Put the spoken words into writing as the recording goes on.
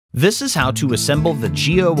This is how to assemble the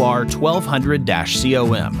GOR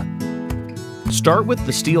 1200-COM. Start with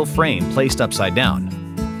the steel frame placed upside down.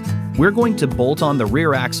 We're going to bolt on the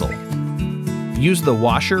rear axle. Use the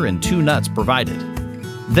washer and 2 nuts provided.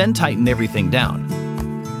 Then tighten everything down.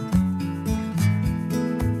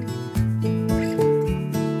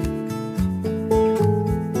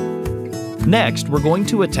 Next, we're going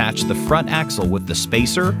to attach the front axle with the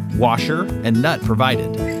spacer, washer, and nut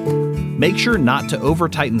provided. Make sure not to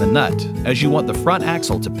over-tighten the nut, as you want the front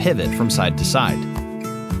axle to pivot from side to side.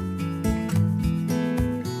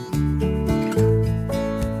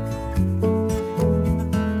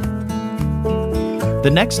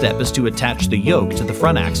 The next step is to attach the yoke to the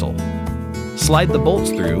front axle. Slide the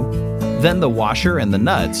bolts through, then the washer and the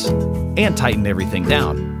nuts, and tighten everything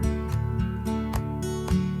down.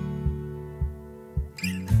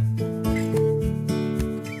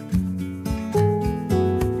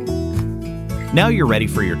 Now you're ready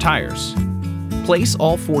for your tires. Place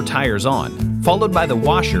all 4 tires on, followed by the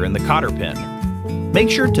washer and the cotter pin. Make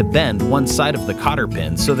sure to bend one side of the cotter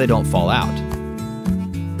pin so they don't fall out.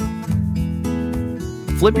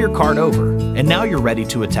 Flip your cart over, and now you're ready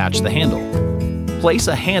to attach the handle. Place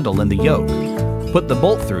a handle in the yoke, put the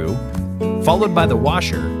bolt through, followed by the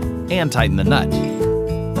washer, and tighten the nut.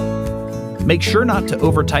 Make sure not to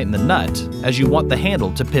over-tighten the nut, as you want the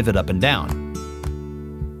handle to pivot up and down.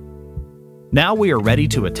 Now we are ready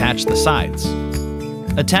to attach the sides.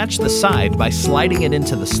 Attach the side by sliding it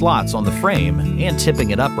into the slots on the frame and tipping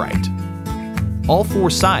it upright. All 4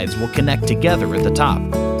 sides will connect together at the top.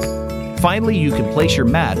 Finally, you can place your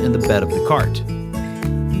mat in the bed of the cart.